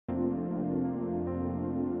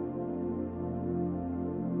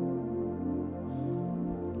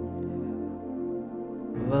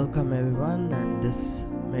Welcome everyone, and this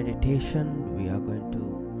meditation we are going to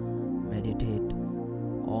meditate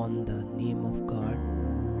on the name of God,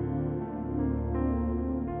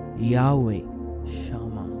 Yahweh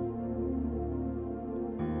Shammah.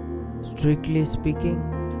 Strictly speaking,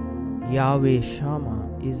 Yahweh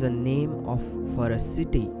Shammah is a name for a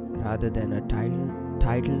city rather than a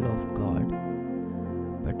title of God,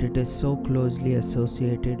 but it is so closely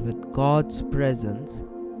associated with God's presence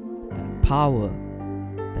and power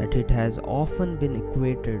that it has often been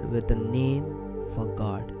equated with a name for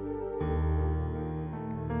God.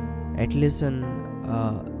 At least in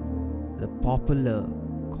the popular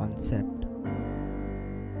concept.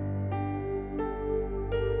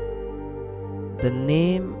 The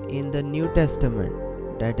name in the New Testament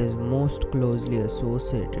that is most closely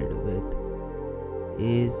associated with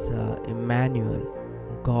is Emmanuel,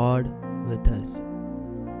 God with us,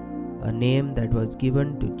 a name that was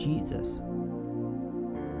given to Jesus.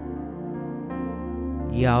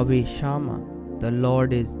 Yahweh Shammah, the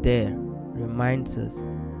Lord is there, reminds us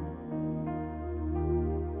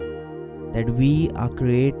that we are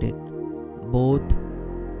created both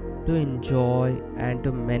to enjoy and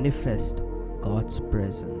to manifest God's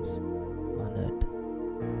presence on earth.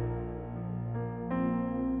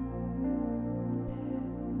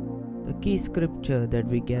 The key scripture that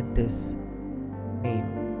we get this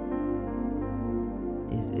name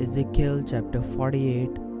is Ezekiel chapter 48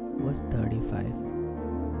 verse 35.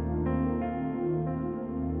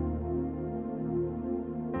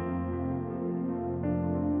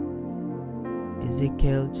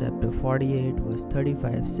 Ezekiel chapter 48 verse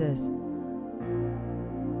 35 says,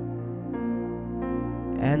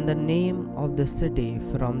 "And the name of the city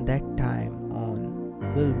from that time on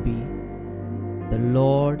will be, the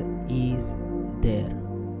Lord is there."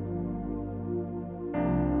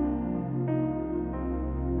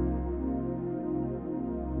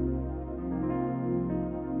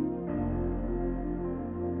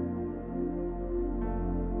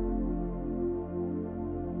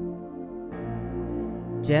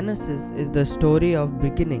 Genesis is the story of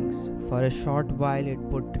beginnings. For a short while, it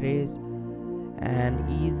portrays an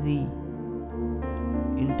easy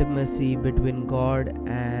intimacy between God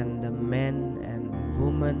and the men and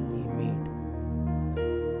woman He made.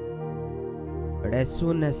 But as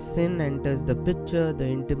soon as sin enters the picture, the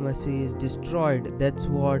intimacy is destroyed. That's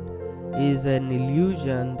what is an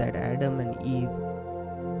illusion that Adam and Eve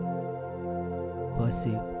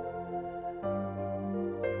perceive.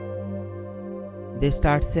 They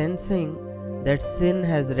start sensing that sin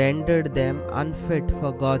has rendered them unfit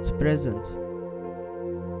for God's presence.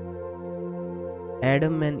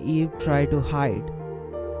 Adam and Eve try to hide,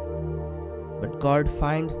 but God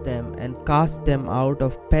finds them and casts them out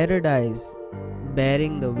of paradise,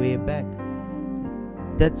 bearing the way back.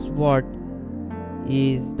 That's what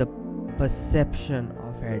is the perception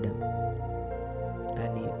of Adam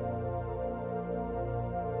and Eve.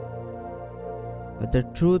 But the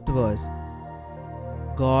truth was,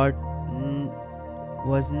 God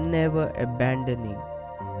was never abandoning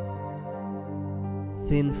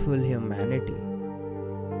sinful humanity.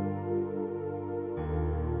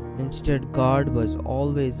 Instead, God was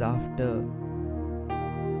always after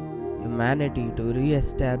humanity to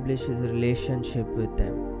re-establish His relationship with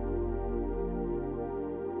them.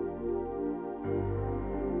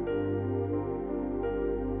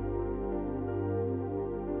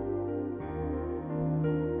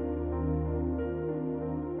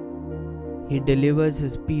 He delivers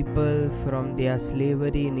His people from their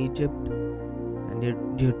slavery in Egypt.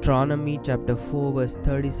 And Deuteronomy chapter 4 verse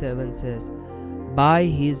 37 says, "By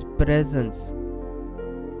His presence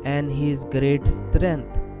and His great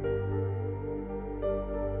strength,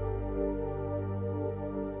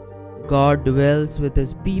 God dwells with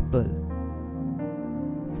His people,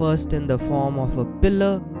 first in the form of a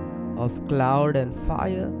pillar of cloud and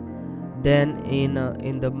fire, then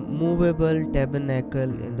in the movable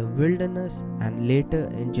tabernacle in the wilderness, and later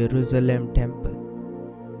in Jerusalem temple."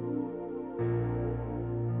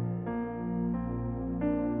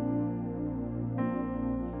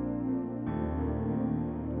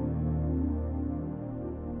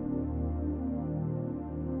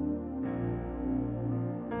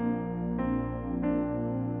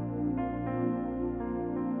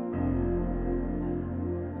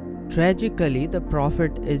 Tragically, the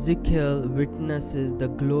prophet Ezekiel witnesses the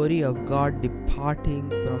glory of God departing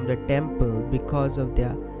from the temple because of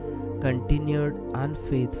their continued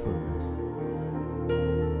unfaithfulness.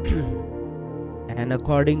 And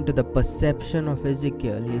according to the perception of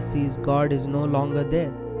Ezekiel, he sees God is no longer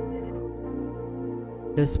there.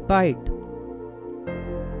 Despite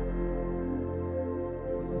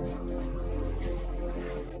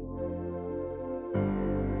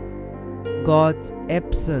God's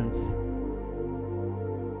absence.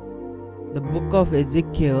 The book of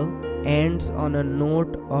Ezekiel ends on a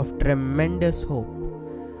note of tremendous hope,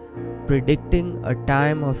 predicting a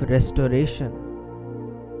time of restoration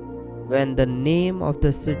when the name of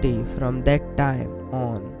the city from that time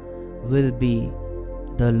on will be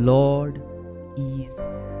 "The Lord is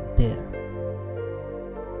there."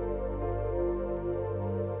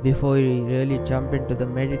 Before we really jump into the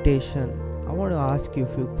meditation, I want to ask you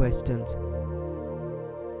a few questions.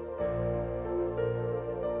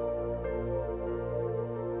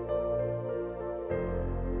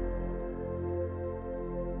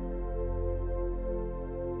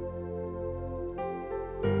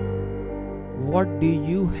 What do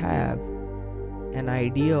you have an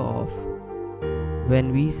idea of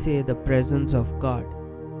when we say the presence of God?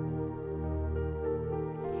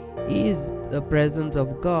 Is the presence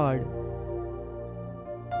of God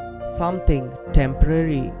something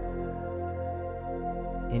temporary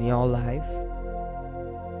in your life?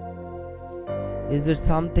 Is it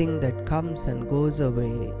something that comes and goes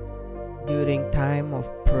away during time of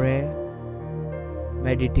prayer,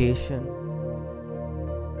 meditation?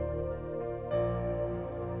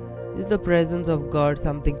 Is the presence of God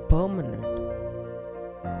something permanent?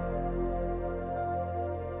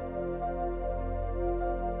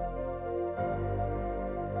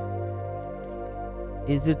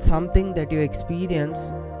 Is it something that you experience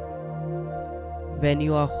when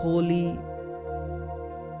you are holy,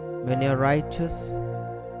 when you are righteous,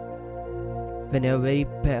 when you are very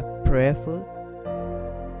prayerful?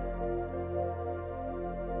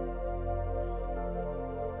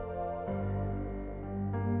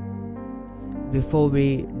 Before we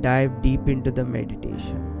dive deep into the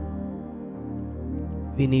meditation,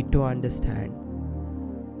 we need to understand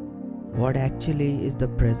what actually is the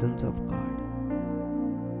presence of God.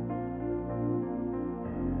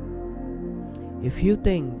 If you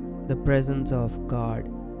think the presence of God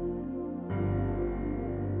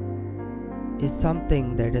is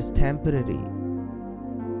something that is temporary,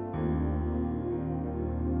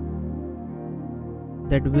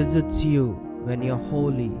 that visits you when you're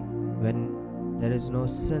holy, when there is no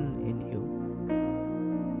sin in you,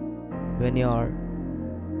 when you're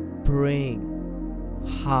praying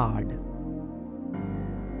hard,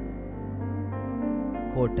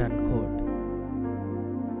 quote unquote,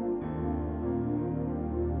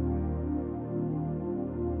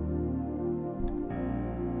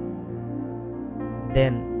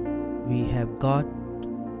 then we have got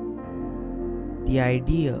the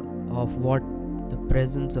idea of what the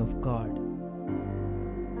presence of God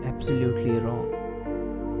absolutely wrong.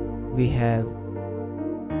 We have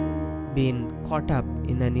been caught up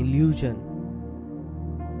in an illusion.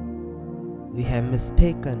 We have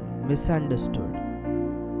misunderstood.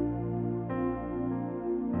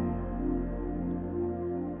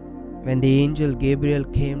 When the angel Gabriel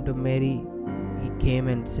came to Mary, he came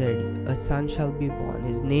and said, "A son shall be born.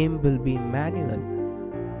 His name will be Emmanuel."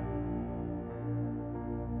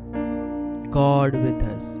 God with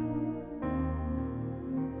us.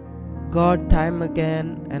 God time again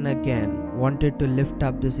and again wanted to lift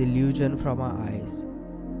up this illusion from our eyes.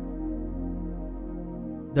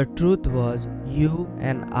 The truth was, you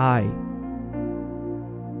and I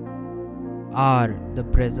are the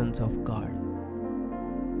presence of God.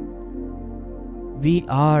 We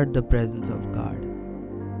are the presence of God.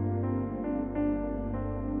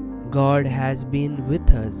 God has been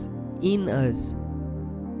with us, in us,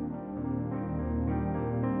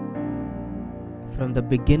 from the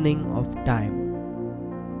beginning of time.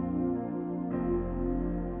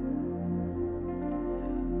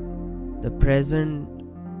 The present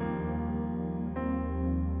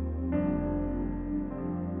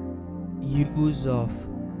use of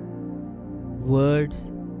words,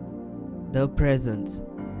 the presence,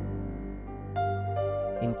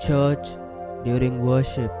 in church during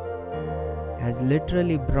worship has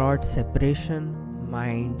literally brought separation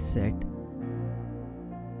mindset,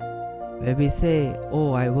 where we say, "Oh,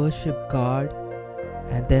 I worship God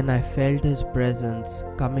and then I felt His presence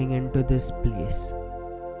coming into this place,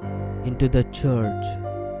 into the church."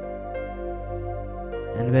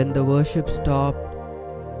 And when the worship stopped,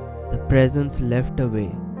 the presence left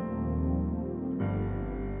away.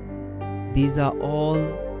 These are all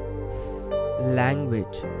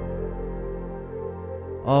language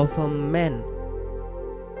of a man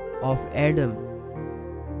of Adam,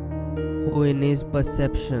 who in his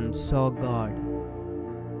perception saw God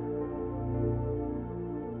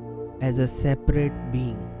as a separate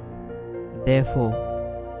being. Therefore,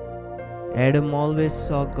 Adam always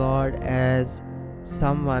saw God as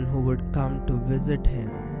someone who would come to visit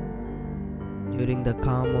him during the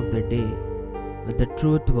calm of the day, But the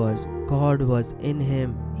truth was, God was in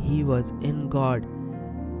him, he was in God,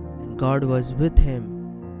 and God was with him.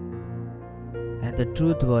 And the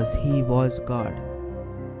truth was, he was God.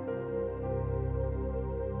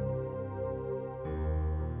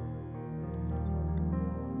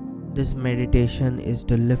 This meditation is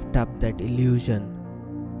to lift up that illusion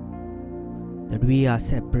that we are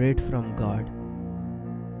separate from God,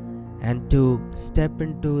 and to step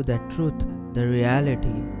into the truth, the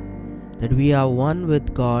reality that we are one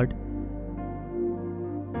with God,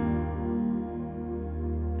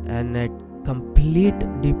 and at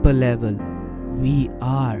complete deeper level we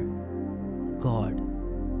are God.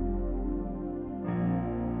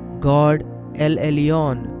 God El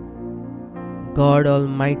Elyon, God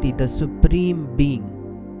Almighty, the Supreme Being,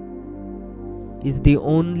 is the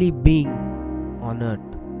only being on earth,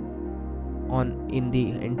 in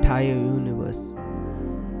the entire universe.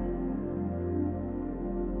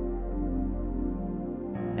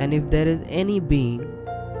 And if there is any being,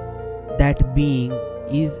 that being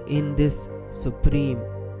is in this Supreme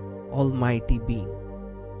Almighty Being.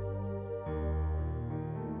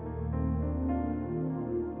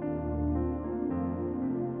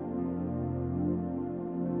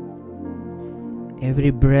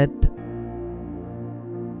 Every breath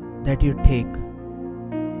that you take,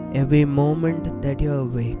 every moment that you are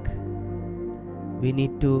awake, we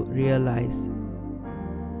need to realize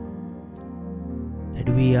that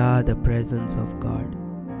we are the presence of God.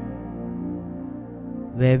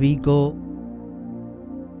 Where we go,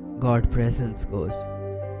 God's presence goes.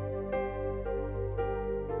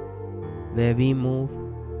 Where we move,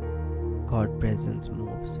 God's presence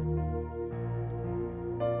moves.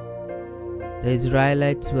 The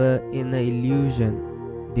Israelites were in an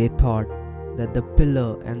illusion. They thought that the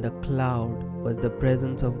pillar and the cloud was the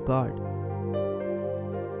presence of God,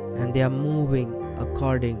 and they are moving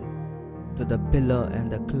according to the pillar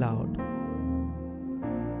and the cloud.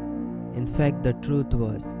 In fact, the truth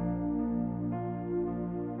was,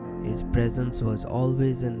 His presence was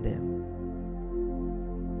always in them.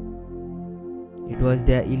 It was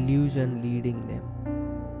their illusion leading them.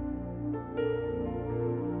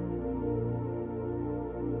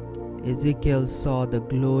 Ezekiel saw the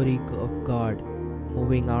glory of God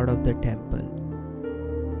moving out of the temple.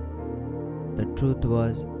 The truth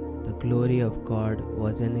was, the glory of God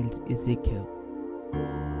was in Ezekiel,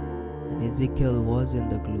 and Ezekiel was in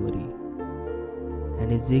the glory,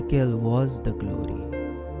 and Ezekiel was the glory.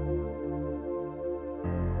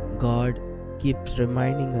 God keeps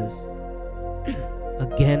reminding us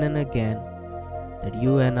again and again that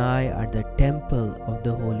you and I are the temple of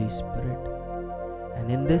the Holy Spirit. And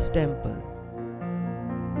in this temple,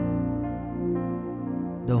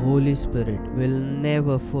 the Holy Spirit will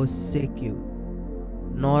never forsake you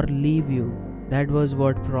nor leave you. That was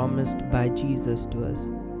what promised by Jesus to us.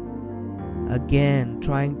 Again,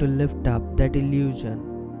 trying to lift up that illusion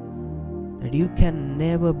that you can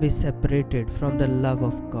never be separated from the love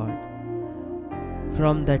of God,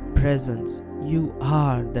 from that presence. You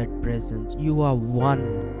are that presence. You are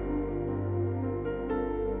one.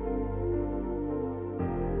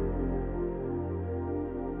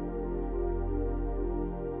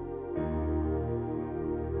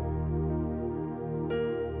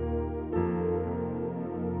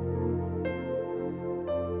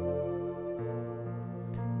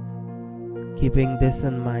 Keeping this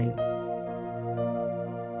in mind,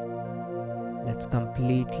 let's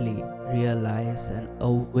completely realize and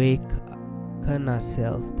awaken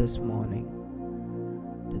ourselves this morning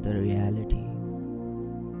to the reality.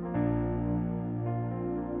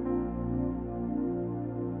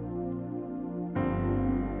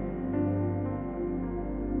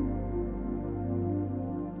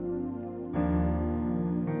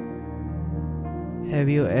 Have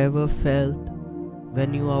you ever felt,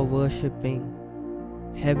 when you are worshipping,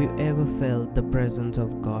 have you ever felt the presence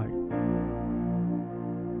of God?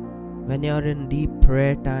 When you are in deep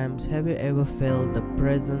prayer times, have you ever felt the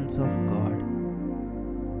presence of God?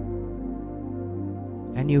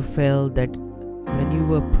 And you felt that when you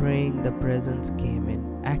were praying, the presence came in.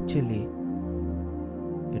 Actually,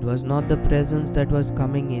 it was not the presence that was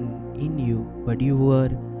coming in you, but you were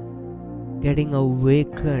getting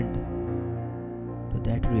awakened to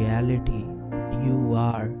that reality. You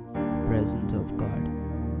are the presence of God.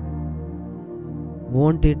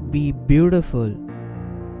 Won't it be beautiful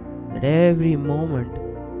that every moment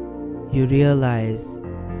you realize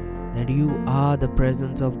that you are the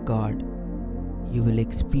presence of God? You will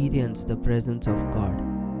experience the presence of God.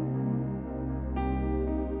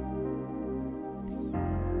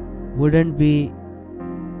 Wouldn't be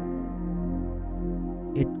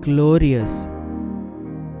it glorious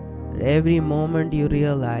every moment you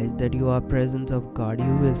realize that you are presence of God,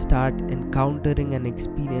 you will start encountering and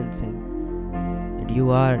experiencing that you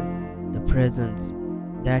are the presence,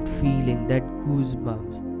 that feeling, that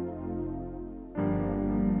goosebumps.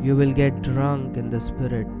 You will get drunk in the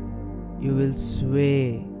spirit. You will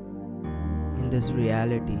sway in this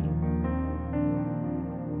reality.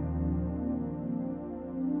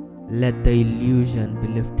 Let the illusion be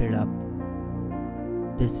lifted up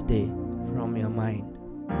this day from your mind,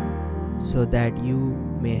 so that you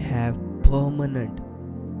may have permanent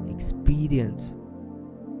experience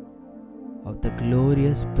of the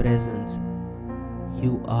glorious presence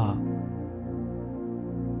you are.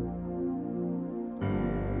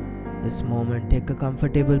 This moment, take a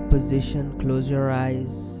comfortable position, close your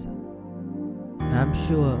eyes, and I'm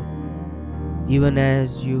sure even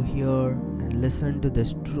as you hear and listen to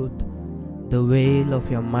this truth, the veil of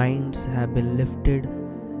your minds have been lifted,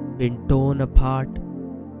 been torn apart,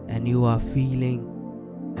 and you are feeling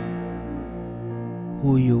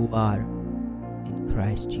who you are in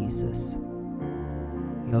Christ Jesus.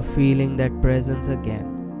 You are feeling that presence again.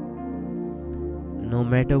 No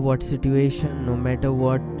matter what situation, no matter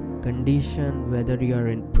what condition, whether you are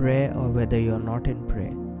in prayer or whether you are not in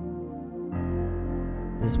prayer,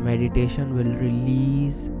 this meditation will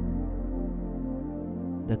release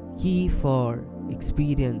the key for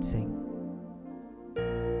experiencing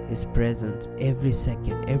His presence every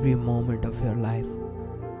second, every moment of your life.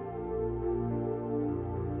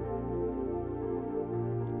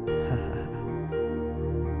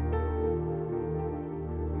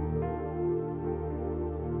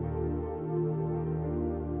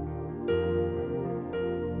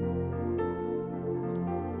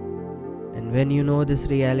 And when you know this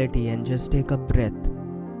reality, and just take a breath,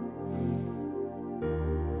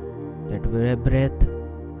 that breath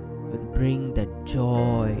will bring that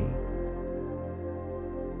joy,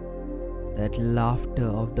 that laughter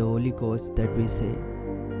of the Holy Ghost that we say.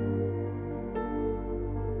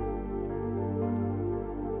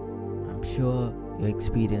 I'm sure you're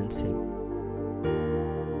experiencing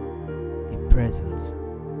the presence.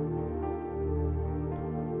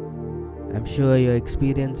 I'm sure you're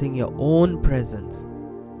experiencing your own presence.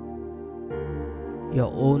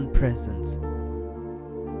 Your own presence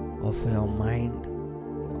of your mind,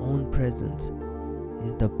 your own presence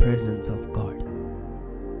is the presence of God.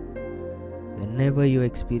 Whenever you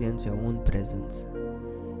experience your own presence,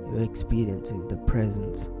 you're experiencing the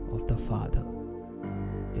presence of the Father.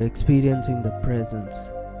 You're experiencing the presence,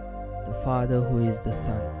 the Father who is the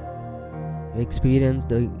Son. You experience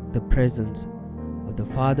the presence of the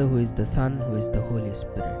Father who is the Son, who is the Holy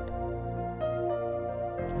Spirit,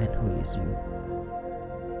 and who is you.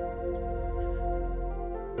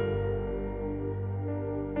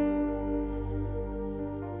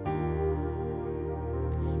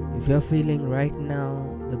 If you're feeling right now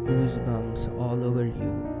the goosebumps all over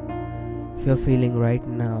you, if you're feeling right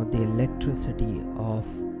now the electricity of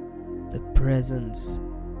the presence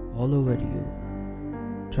all over you,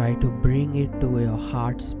 try to bring it to your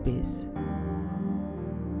heart space.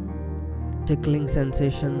 Tickling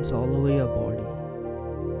sensations all over your body.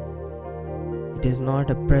 It is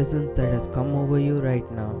not a presence that has come over you right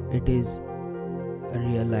now. It is a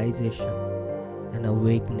realization, an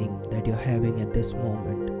awakening that you're having at this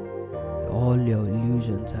moment. All your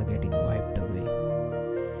illusions are getting wiped away.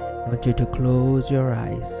 I want you to close your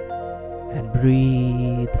eyes and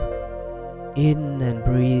breathe in and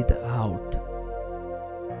breathe out.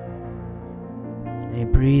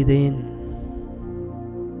 And breathe in,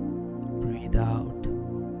 breathe out.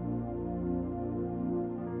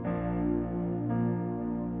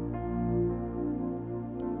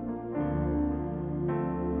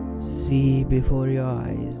 See before your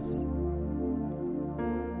eyes.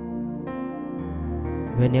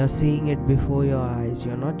 When you're seeing it before your eyes,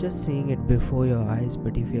 you're not just seeing it before your eyes,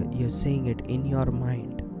 but if you're seeing it in your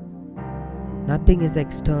mind. Nothing is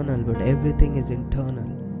external, but everything is internal.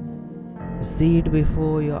 You see it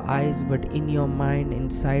before your eyes, but in your mind,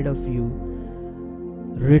 inside of you,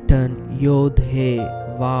 written YHVH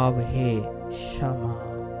SHAMMAH.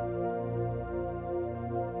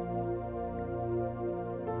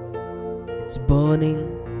 It's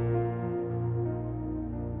burning,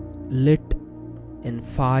 lit in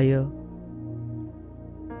fire,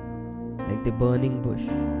 like the burning bush.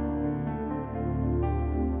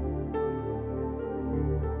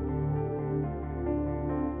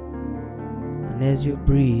 And as you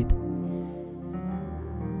breathe,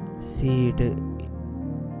 see it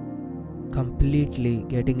completely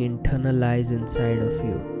getting internalized inside of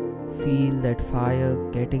you. Feel that fire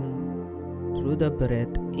getting through the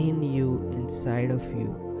breath in you, inside of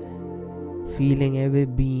you, feeling every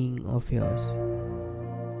being of yours.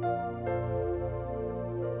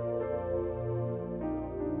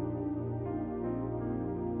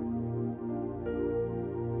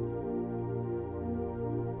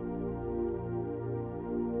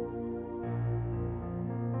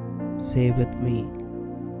 Say with me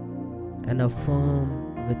and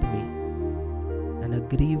affirm with me and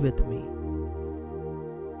agree with me.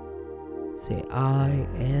 Say, I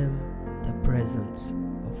am the presence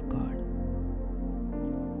of God.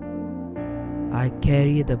 I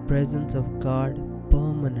carry the presence of God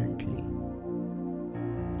permanently.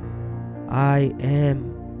 I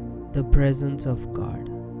am the presence of God.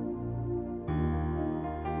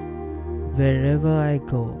 Wherever I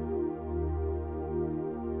go,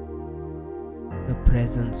 the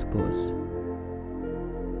presence goes.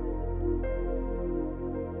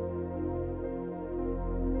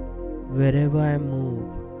 Wherever I move,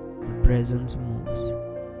 the presence moves.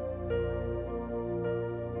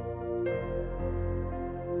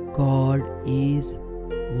 God is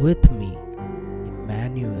with me,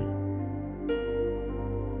 Emmanuel.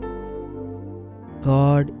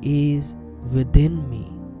 God is within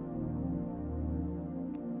me.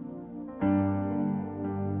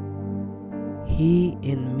 He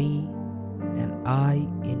in me and I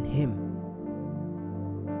in him.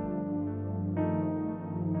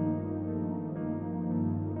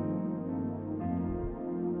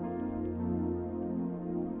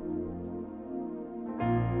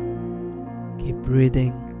 Keep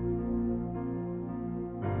breathing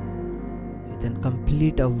with a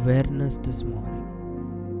complete awareness this morning.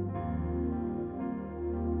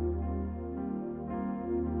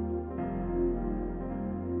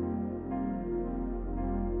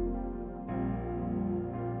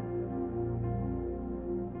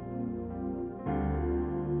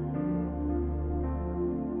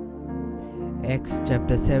 Acts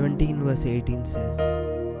chapter 17 verse 18 says,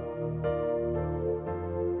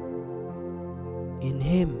 in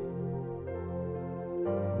him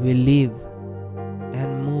we live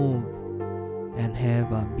and move and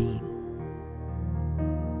have our being.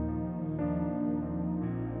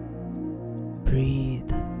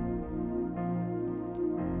 Breathe.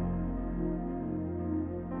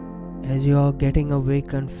 As you are getting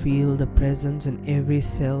awakened, feel the presence in every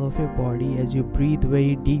cell of your body as you breathe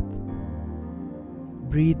very deep.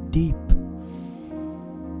 Breathe deep.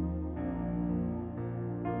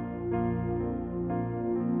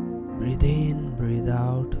 Breathe in, breathe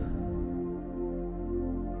out.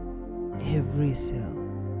 Every cell,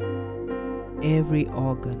 every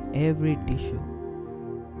organ, every tissue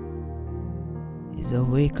is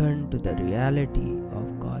awakened to the reality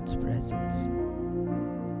of God's presence,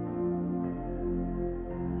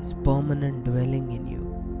 His permanent dwelling in you.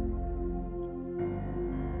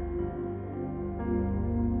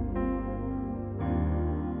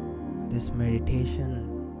 This meditation,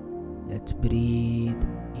 let's breathe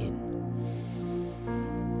in,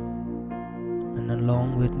 and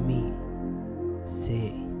along with me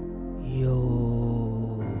say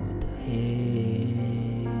Yod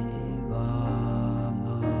He Vav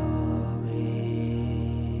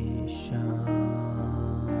He Shammah.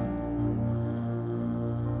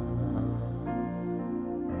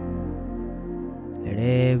 Let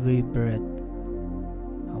every breath,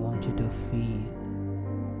 I want you to feel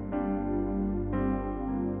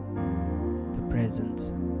the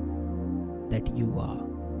presence that you are,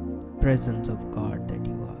 presence of God that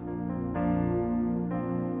you are.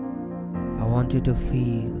 I want you to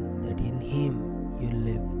feel that in Him you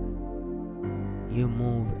live, you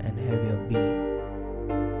move and have your being.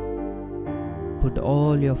 Put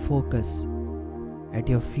all your focus at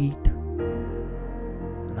your feet,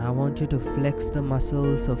 and I want you to flex the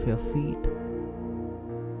muscles of your feet.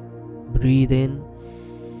 Breathe in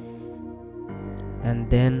and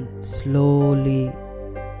then slowly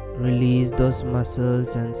release those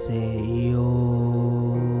muscles and say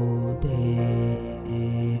Yod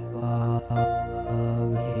He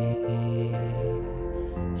Vav He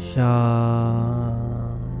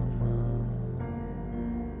Shammah.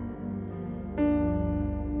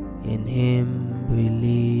 In Him we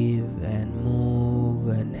live and move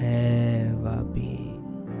and have our being.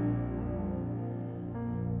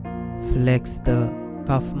 Flex the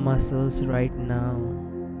calf muscles right now.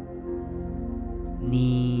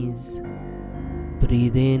 Knees.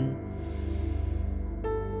 Breathe in.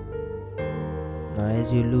 Now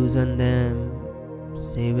as you loosen them,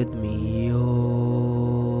 say with me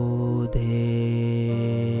Yod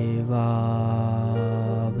He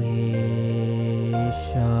Vav He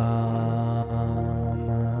Shammah.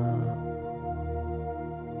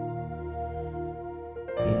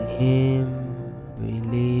 In Him we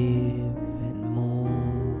live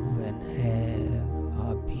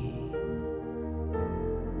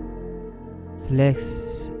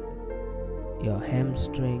Flex your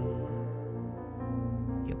hamstring,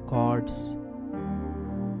 your quads.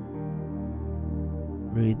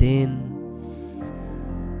 Breathe in,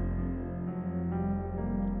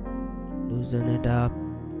 loosen it up.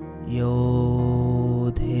 YHVH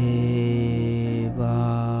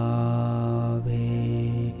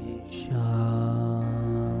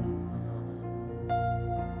SHAMMAH.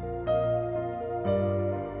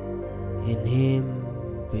 In Him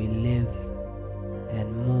we live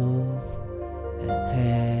and move and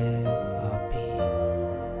have our being.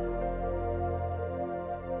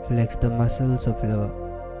 Flex the muscles of your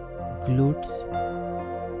glutes.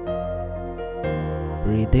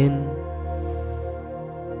 Breathe in,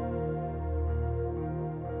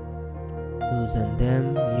 loosen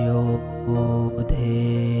them. YHVH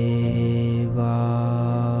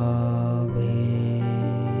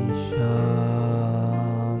SHAMMAH.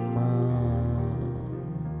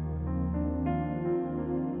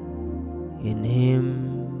 In Him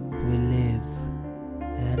we live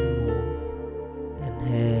and move and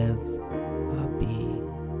have our being.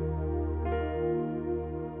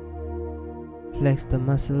 Flex the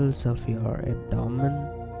muscles of your abdomen,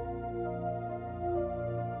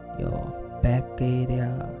 your back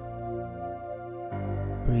area.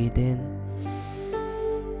 Breathe in.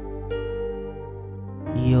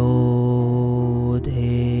 YHVH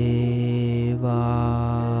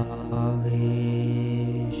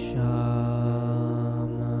SHAMMAH.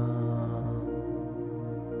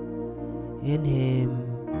 In Him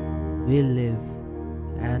we live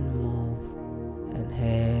and move and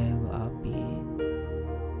have our being.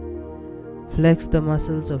 Flex the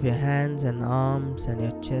muscles of your hands and arms and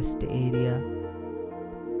your chest area.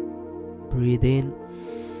 Breathe in.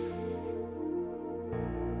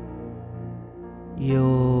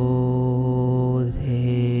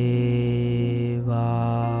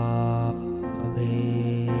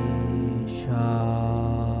 YHVH SHAMMAH.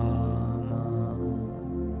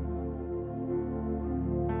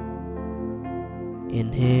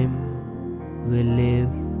 In Him we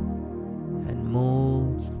live and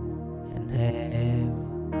move and have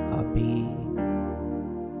our being.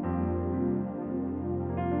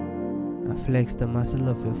 Now flex the muscle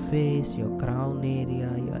of your face, your crown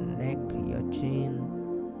area, your neck, your chin.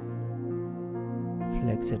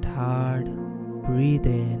 Flex it hard. Breathe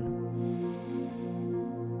in.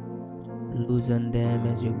 Loosen them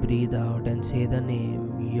as you breathe out and say the name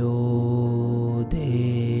YHVH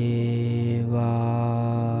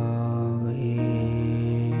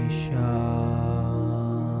SHAMMAH.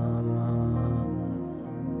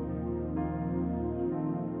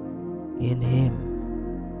 In Him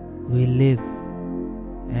we live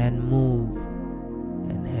and move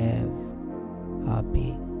and have our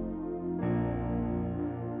being.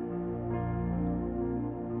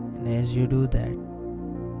 And as you do that,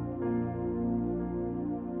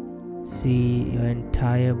 see your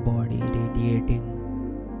entire body radiating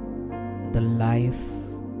the life,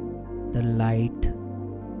 the light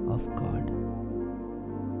of God.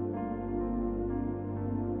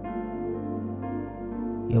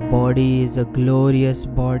 Your body is a glorious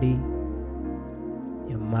body.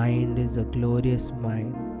 Your mind is a glorious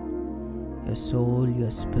mind. Your soul,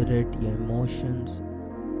 your spirit, your emotions,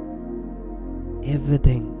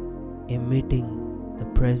 everything emitting the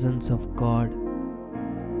presence of God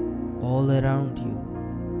all around you.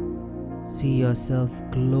 See yourself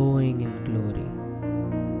glowing in glory,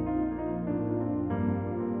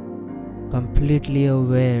 completely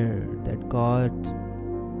aware that God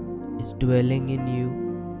is dwelling in you.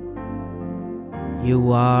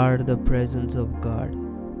 You are the presence of God.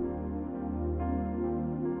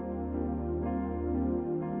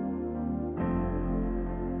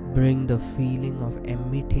 Bring the feeling of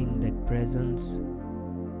emitting that presence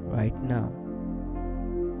right now.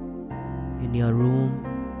 In your room,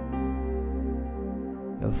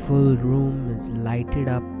 your full room is lighted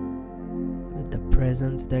up with the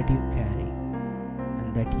presence that you carry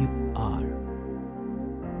and that you are.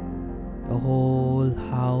 Your whole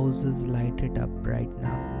house is lighted up right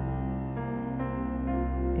now.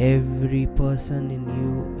 Every person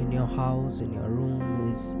in your house, in your room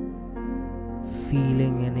is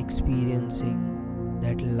feeling and experiencing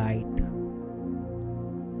that light.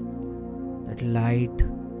 That light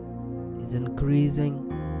is increasing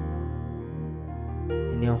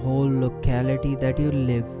in your whole locality that you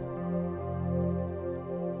live.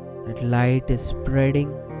 That light is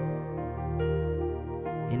spreading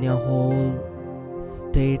in your whole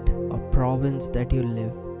state or province that you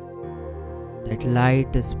live. That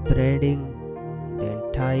light is spreading in the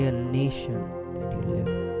entire nation that you live.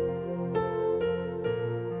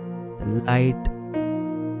 The light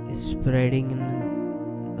is spreading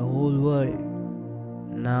in the whole world,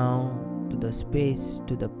 now to the space,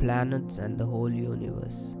 to the planets and the whole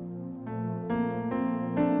universe.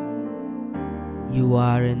 You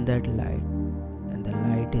are in that light, and the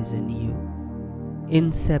light is in you,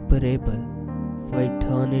 inseparable for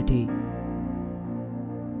eternity.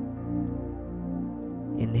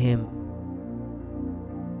 In Him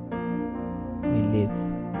we live,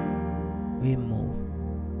 we move,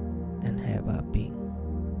 and have our being.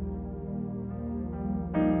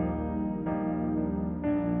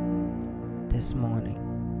 This morning,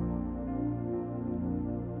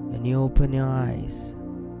 when you open your eyes,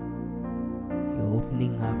 you're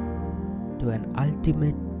opening up to an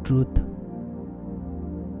ultimate truth.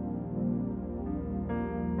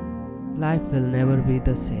 Life will never be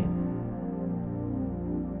the same.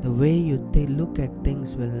 The way you look at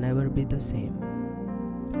things will never be the same.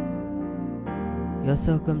 Your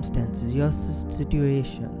circumstances, your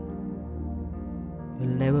situation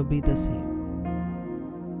will never be the same.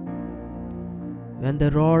 When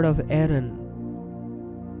the rod of Aaron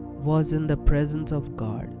was in the presence of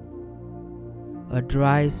God, a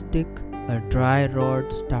dry stick, a dry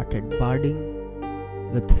rod started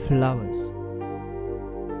budding with flowers.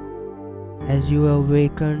 As you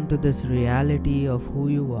awaken to this reality of who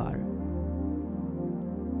you are,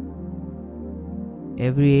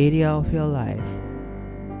 every area of your life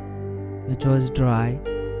which was dry,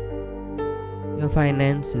 your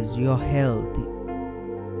finances, your health,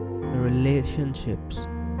 your relationships,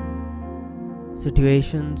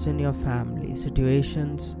 situations in your family,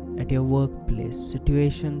 situations at your workplace,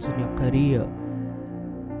 situations in your career,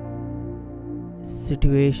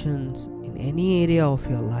 situations in any area of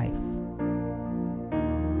your life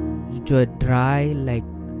which were dry like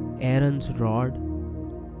Aaron's rod.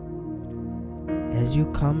 As you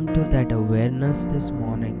come to that awareness this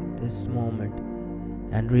morning, this moment,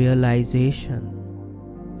 and realization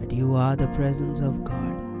that you are the presence of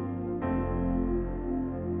God,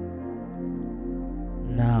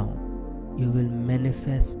 now you will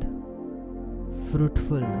manifest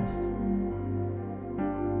fruitfulness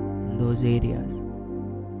in those areas.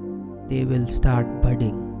 They will start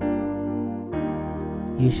budding.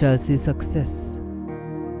 You shall see success.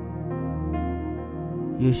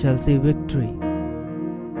 You shall see victory.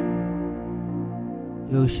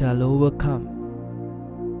 You shall overcome.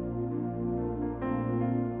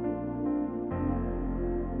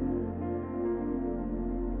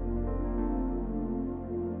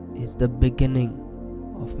 It's the beginning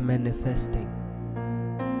of manifesting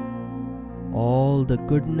all the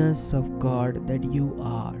goodness of God that you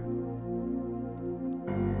are.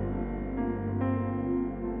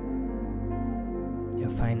 Your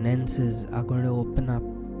finances are going to open up.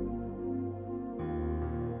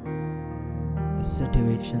 Your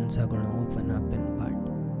situations are going to open up and bud.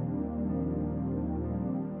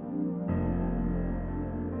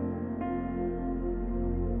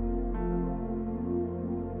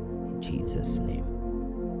 In Jesus' name.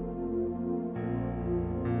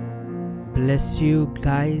 Bless you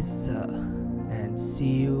guys, and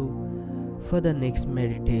see you for the next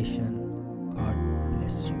meditation. God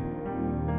bless you.